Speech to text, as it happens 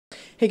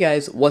Hey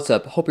guys, what's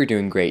up? Hope you're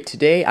doing great.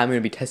 Today I'm going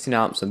to be testing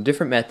out some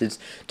different methods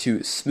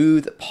to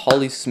smooth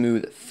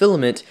PolySmooth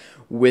filament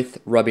with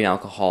rubbing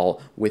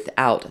alcohol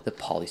without the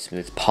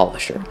PolySmooth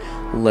polisher.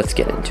 Let's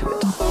get into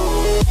it.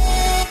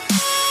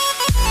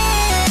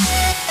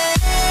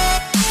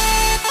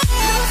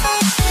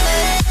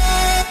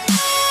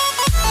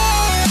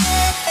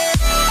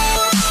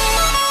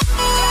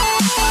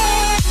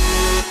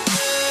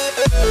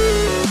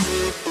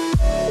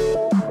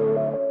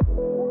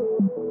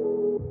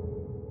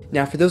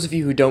 Now, for those of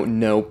you who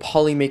don't know,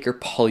 Polymaker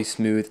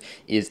PolySmooth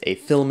is a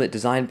filament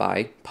designed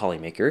by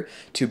Polymaker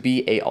to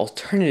be an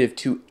alternative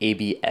to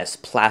ABS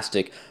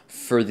plastic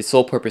for the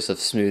sole purpose of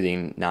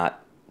smoothing,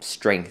 not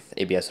strength.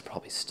 ABS will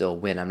probably still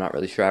win. I'm not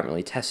really sure. I haven't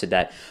really tested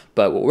that.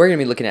 But what we're going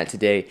to be looking at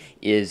today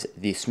is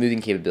the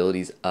smoothing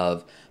capabilities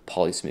of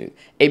PolySmooth.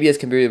 ABS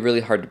can be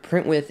really hard to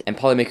print with, and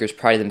Polymakers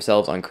pride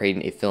themselves on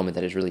creating a filament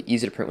that is really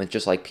easy to print with,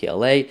 just like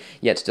PLA,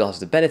 yet still has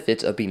the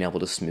benefits of being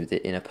able to smooth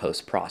it in a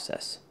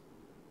post-printing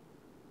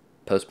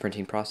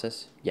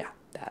process? Yeah,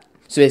 that.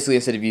 So basically,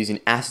 instead of using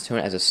acetone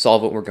as a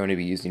solvent, we're going to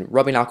be using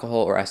rubbing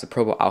alcohol or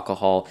isopropyl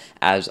alcohol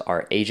as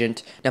our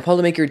agent. Now,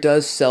 Polymaker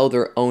does sell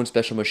their own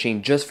special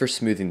machine just for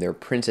smoothing their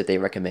prints that they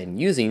recommend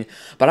using,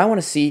 but I want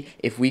to see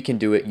if we can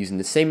do it using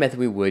the same method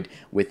we would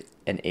with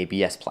an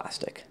ABS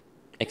plastic,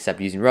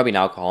 except using rubbing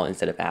alcohol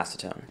instead of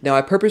acetone. Now,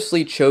 I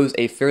purposely chose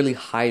a fairly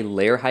high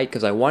layer height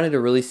because I wanted to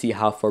really see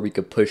how far we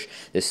could push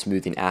this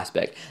smoothing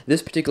aspect.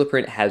 This particular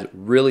print has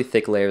really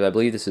thick layers. I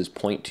believe this is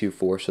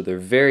 0.24, so they're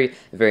very,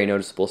 very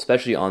noticeable,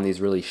 especially on these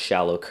really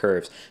shallow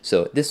curves.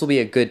 So this will be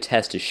a good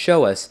test to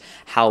show us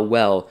how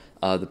well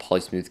the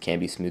PolySmooth can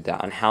be smoothed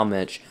out and how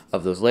much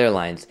of those layer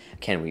lines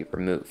can we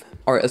remove.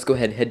 All right, let's go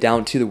ahead and head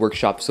down to the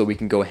workshop so we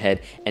can go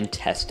ahead and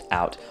test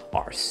out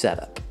our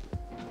setup.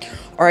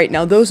 Alright,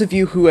 now those of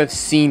you who have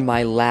seen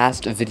my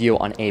last video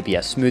on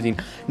ABS smoothing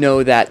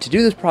know that to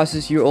do this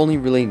process you only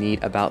really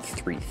need about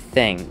 3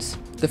 things.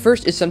 The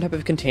first is some type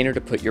of container to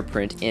put your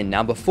print in.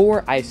 Now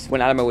before I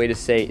went out of my way to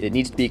say it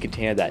needs to be a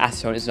container that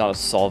acetone is not a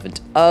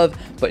solvent of,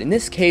 but in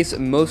this case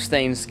most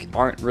things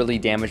aren't really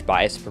damaged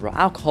by isopropyl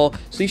alcohol,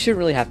 so you shouldn't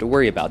really have to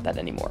worry about that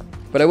anymore.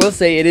 But I will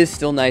say it is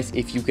still nice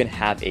if you can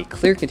have a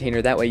clear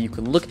container, that way you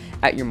can look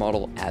at your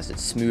model as it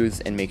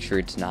smooths and make sure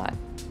it's not,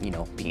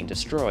 being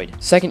destroyed.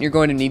 Second, you're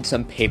going to need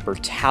some paper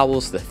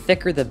towels. The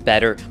thicker the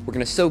better. We're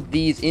going to soak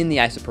these in the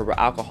isopropyl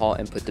alcohol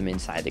and put them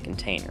inside the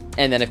container.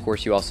 And then of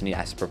course you also need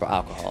isopropyl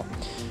alcohol.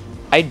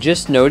 I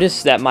just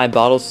noticed that my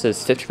bottle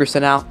says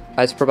 50%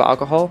 isopropyl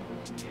alcohol.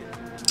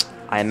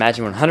 I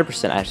imagine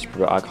 100%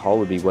 isopropyl alcohol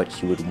would be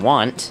what you would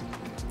want,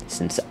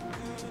 since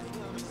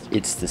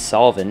it's the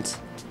solvent.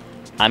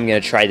 I'm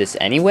going to try this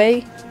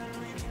anyway.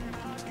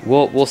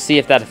 We'll see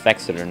if that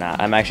affects it or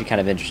not. I'm actually kind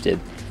of interested.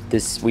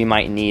 We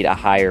might need a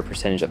higher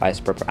percentage of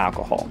isopropyl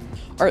alcohol.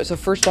 Alright, so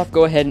first off,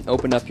 go ahead and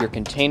open up your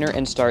container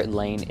and start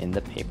laying in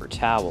the paper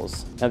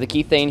towels. Now the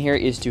key thing here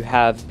is to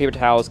have paper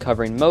towels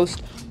covering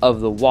most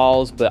of the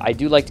walls, but I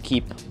do like to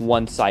keep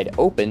one side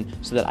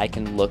open so that I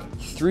can look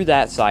through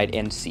that side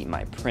and see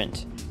my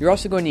print. You're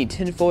also going to need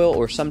tinfoil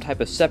or some type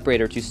of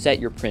separator to set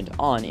your print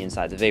on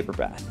inside the vapor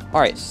bath.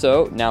 Alright,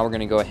 so now we're going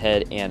to go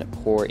ahead and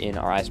pour in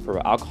our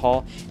isopropyl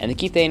alcohol. And the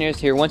key thing is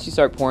here, once you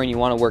start pouring, you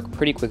want to work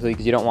pretty quickly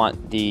because you don't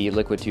want the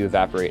liquid to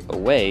evaporate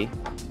away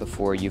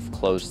before you've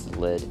closed the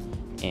lid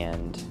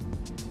and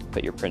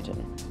put your print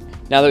in.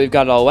 Now that we've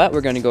got it all wet,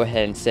 we're going to go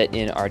ahead and set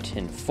in our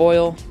tin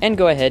foil and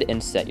go ahead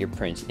and set your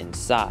print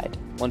inside.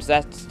 Once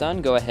that's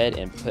done, go ahead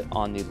and put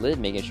on the lid,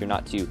 making sure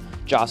not to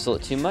jostle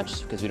it too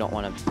much because we don't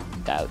want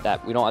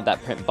that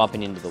print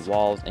bumping into the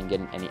walls and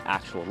getting any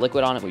actual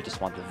liquid on it. We just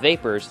want the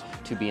vapors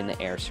to be in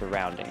the air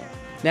surrounding it.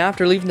 Now,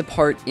 after leaving the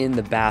part in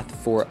the bath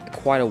for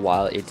quite a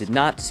while, it did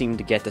not seem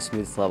to get the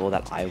smooth level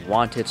that I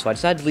wanted, so I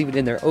decided to leave it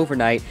in there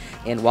overnight,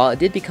 and while it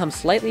did become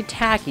slightly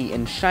tacky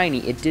and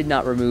shiny, it did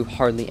not remove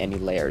hardly any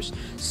layers.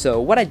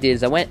 So what I did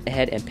is I went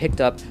ahead and picked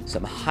up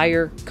some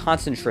higher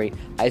concentrate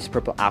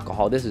isopropyl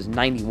alcohol. This is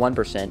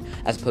 91%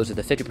 as opposed to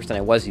the 50% I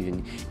was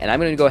using, and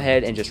I'm going to go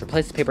ahead and just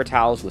replace the paper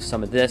towels with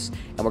some of this,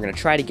 and we're going to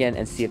try it again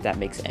and see if that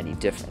makes any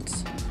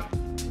difference.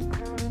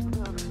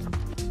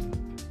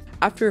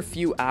 After a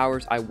few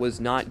hours, I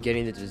was not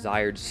getting the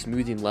desired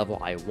smoothing level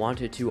I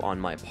wanted to on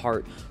my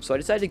part, so I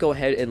decided to go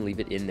ahead and leave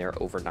it in there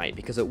overnight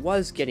because it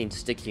was getting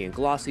sticky and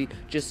glossy,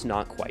 just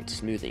not quite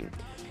smoothing.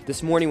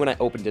 This morning when I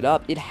opened it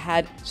up, it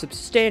had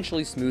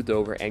substantially smoothed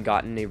over and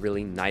gotten a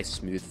really nice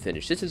smooth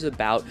finish. This is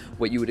about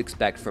what you would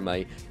expect from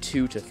a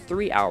 2 to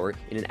 3 hour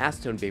in an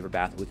acetone vapor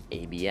bath with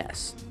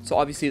ABS. So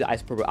obviously the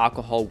isopropyl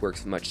alcohol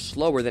works much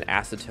slower than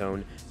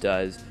acetone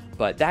does,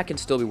 but that can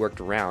still be worked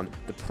around.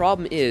 The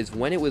problem is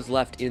when it was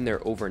left in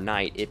there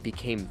overnight, it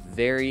became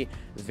very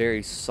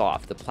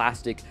soft. The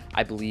plastic,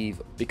 I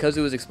believe, because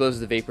it was exposed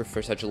to the vapor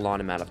for such a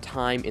long amount of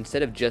time,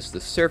 instead of just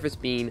the surface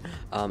being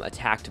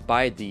attacked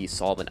by the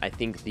solvent, I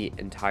think the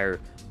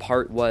entire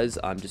part was,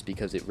 just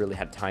because it really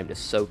had time to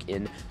soak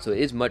in. So it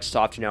is much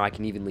softer now. I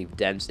can even leave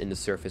dents in the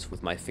surface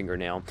with my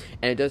fingernail,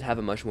 and it does have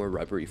a much more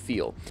rubbery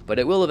feel, but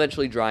it will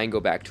eventually dry and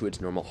go back to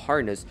its normal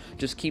hardness.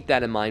 Just keep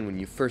that in mind when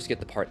you first get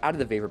the part out of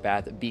the vapor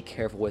bath. Be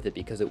careful with it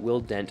because it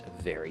will dent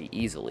very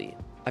easily.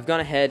 I've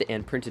gone ahead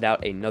and printed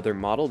out another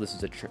model. This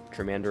is a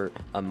Tremander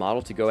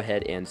model to go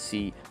ahead and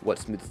see what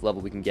smooth level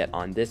we can get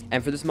on this.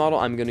 And for this model,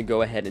 I'm going to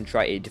go ahead and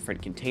try a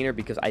different container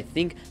because I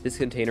think this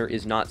container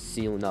is not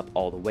sealing up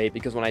all the way,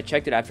 because when I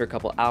checked it after a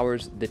couple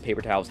hours, the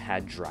paper towels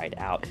had dried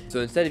out.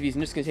 So instead of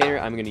using this container,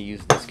 I'm going to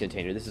use this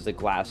container. This is a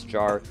glass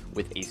jar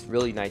with a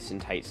really nice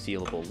and tight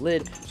sealable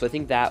lid. So I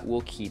think that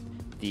will keep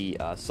the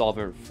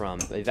solvent from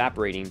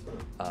evaporating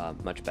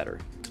much better.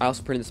 I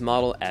also printed this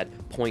model at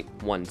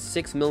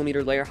 0.16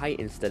 millimeter layer height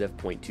instead of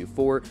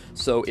 0.24,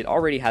 so it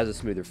already has a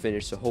smoother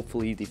finish, so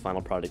hopefully the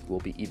final product will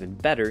be even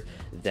better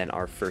than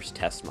our first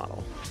test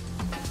model.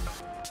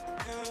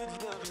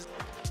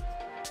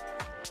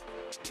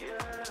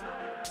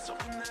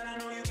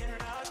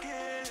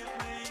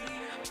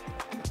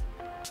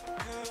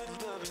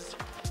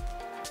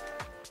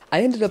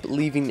 I ended up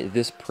leaving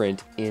this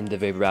print in the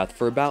vapor bath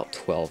for about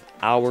 12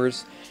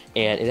 hours,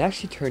 and it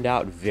actually turned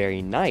out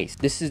very nice.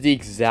 This is the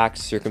exact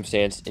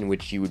circumstance in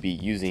which you would be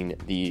using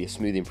the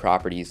smoothing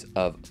properties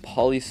of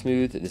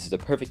PolySmooth. This is a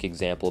perfect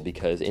example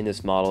because in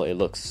this model it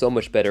looks so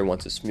much better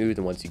once it's smooth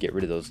and once you get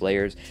rid of those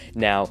layers.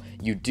 Now,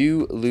 you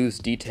do lose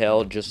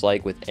detail just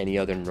like with any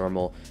other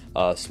normal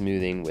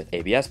smoothing with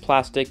ABS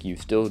plastic. You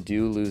still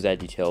do lose that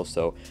detail,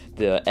 so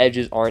the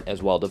edges aren't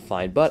as well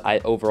defined, but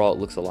overall it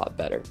looks a lot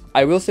better.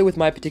 I will say with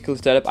my particular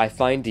setup, I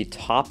find the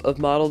top of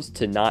models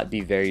to not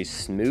be very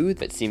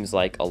smooth. It seems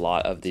like a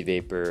lot of the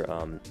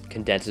vapor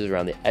condenses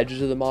around the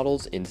edges of the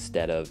models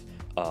instead of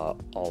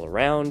all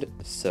around,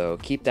 so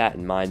keep that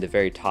in mind. The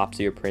very tops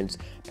of your prints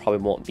probably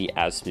won't be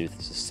as smooth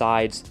as the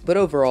sides, but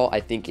overall I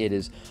think it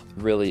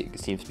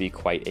seems to be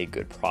quite a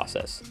good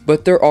process.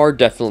 But there are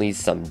definitely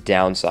some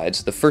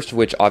downsides, the first of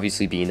which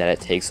obviously being that it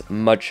takes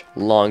much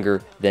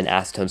longer than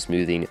acetone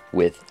smoothing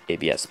with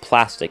ABS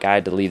plastic. I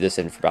had to leave this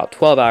in for about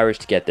 12 hours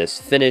to get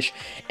this finish,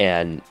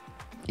 and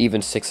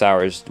even 6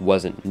 hours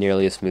wasn't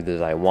nearly as smooth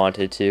as I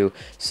wanted to.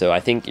 So I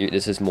think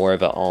this is more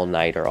of an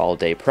all-night or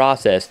all-day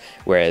process,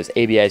 whereas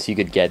ABS you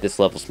could get this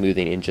level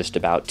smoothing in just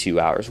about 2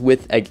 hours.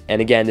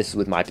 And again, this is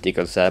with my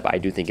particular setup. I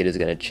do think it is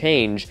going to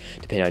change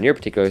depending on your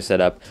particular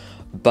setup,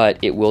 but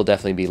it will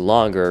definitely be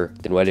longer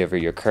than whatever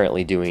you're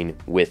currently doing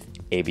with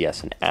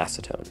ABS and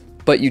acetone.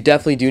 But you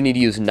definitely do need to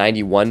use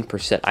 91%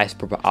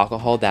 isopropyl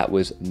alcohol. That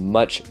was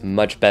much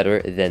better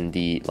than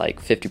the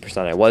like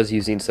 50% I was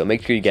using, so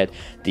make sure you get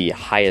the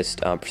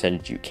highest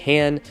percentage you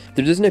can.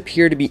 There doesn't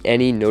appear to be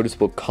any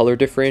noticeable color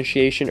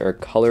differentiation or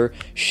color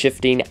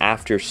shifting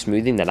after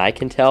smoothing that I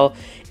can tell.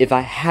 If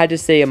I had to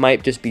say, it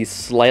might just be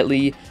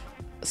slightly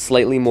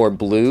more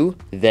blue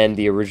than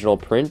the original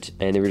print,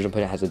 and the original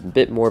print has a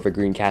bit more of a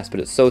green cast, but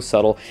it's so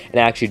subtle,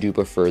 and I actually do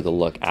prefer the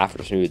look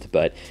after smooth,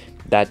 but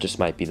that just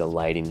might be the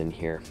lighting in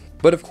here.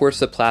 But of course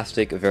the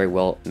plastic very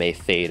well may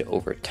fade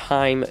over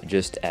time,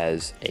 just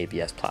as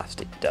ABS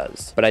plastic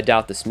does. But I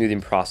doubt the smoothing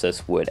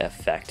process would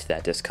affect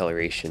that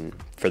discoloration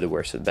for the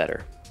worse or the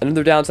better.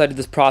 Another downside of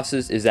this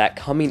process is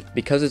that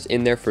because it's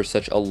in there for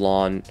such a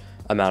long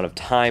amount of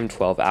time,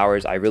 12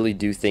 hours, I really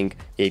do think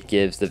it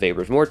gives the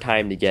vapors more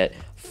time to get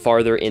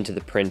farther into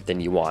the print than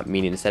you want,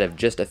 meaning instead of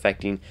just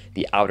affecting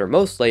the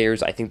outermost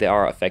layers, I think they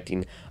are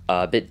affecting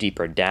a bit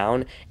deeper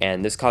down,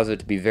 and this causes it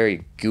to be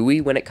very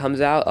gooey when it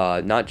comes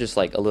out, not just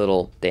like a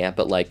little damp,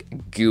 but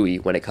like gooey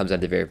when it comes out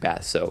of the very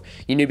bath. So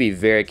you need to be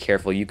very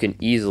careful. You can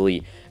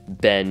easily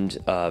bend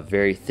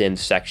very thin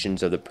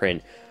sections of the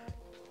print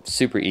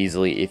super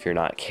easily if you're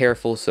not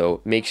careful, so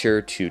make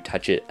sure to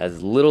touch it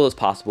as little as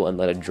possible and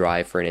let it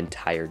dry for an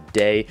entire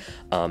day.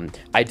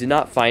 I did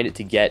not find it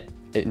to get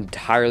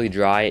entirely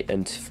dry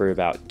and for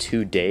about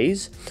 2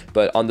 days,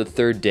 but on the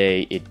third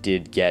day it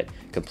did get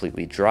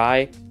completely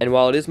dry, and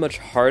while it is much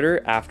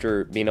harder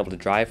after being able to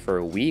dry for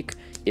a week,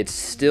 it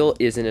still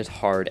isn't as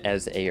hard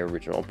as a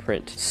original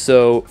print.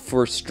 So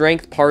for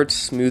strength parts,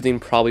 smoothing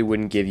probably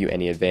wouldn't give you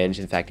any advantage.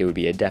 In fact, it would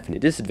be a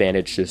definite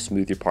disadvantage to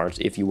smooth your parts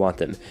if you want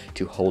them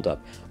to hold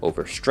up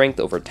over strength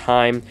over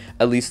time,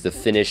 at least the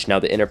finish. Now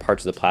the inner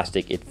parts of the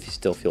plastic, it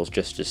still feels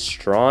just as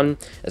strong.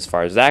 As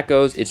far as that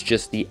goes, it's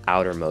just the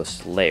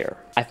outermost layer.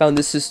 I found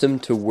this system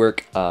to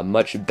work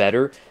much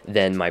better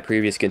than my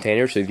previous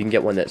container, so if you can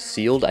get one that's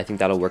sealed, I think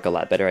that'll work a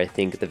lot better. I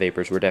think the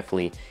vapors were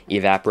definitely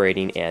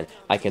evaporating, and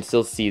I can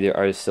still see there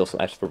are still some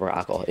isopropyl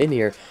alcohol in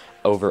here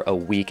over a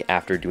week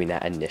after doing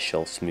that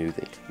initial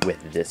smoothing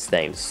with this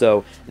thing.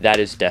 So that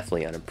is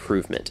definitely an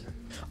improvement.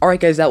 Alright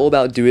guys, that will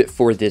about do it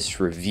for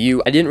this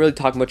review. I didn't really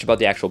talk much about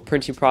the actual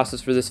printing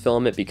process for this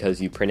filament because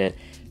you print it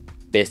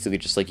basically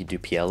just like you do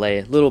PLA,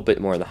 a little bit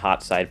more on the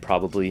hot side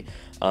probably,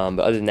 but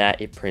other than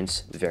that, it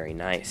prints very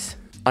nice.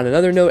 On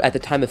another note, at the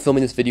time of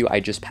filming this video, I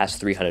just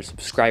passed 300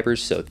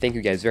 subscribers, so thank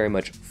you guys very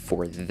much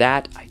for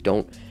that. I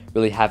don't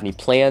really have any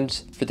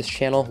plans for this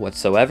channel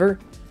whatsoever,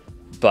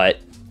 but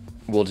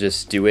we'll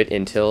just do it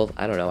until,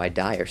 I don't know, I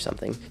die or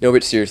something. No,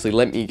 but seriously,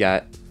 let me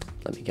know,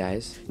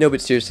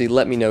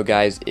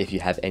 guys, if you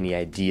have any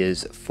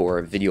ideas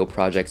for video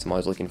projects. I'm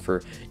always looking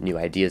for new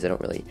ideas. I don't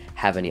really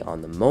have any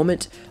on the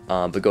moment,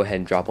 but go ahead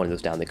and drop one of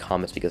those down in the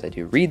comments because I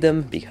do read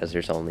them, because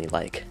there's only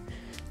like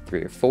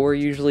 3 or 4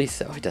 usually,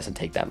 so it doesn't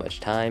take that much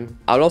time.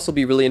 I would also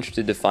be really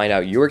interested to find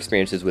out your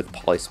experiences with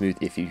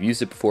PolySmooth. If you've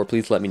used it before,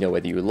 please let me know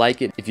whether you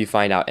like it, if you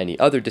find out any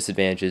other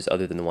disadvantages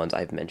other than the ones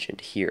I've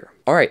mentioned here.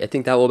 Alright, I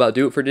think that will about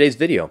do it for today's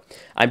video.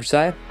 I'm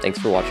Josiah, thanks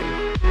for watching.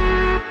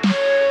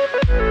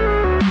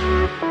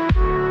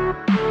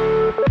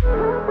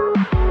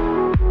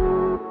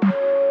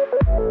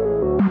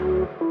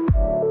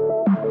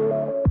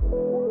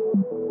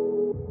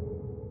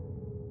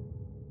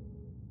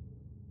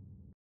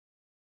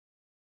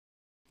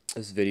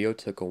 This video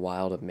took a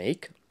while to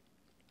make,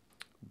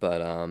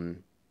 but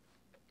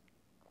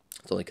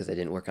it's only because I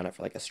didn't work on it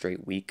for like a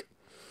straight week.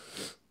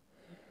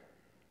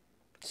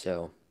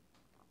 So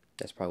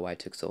that's probably why it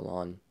took so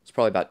long. It's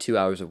probably about 2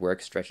 hours of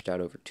work stretched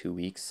out over 2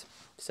 weeks.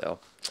 So,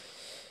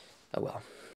 oh well.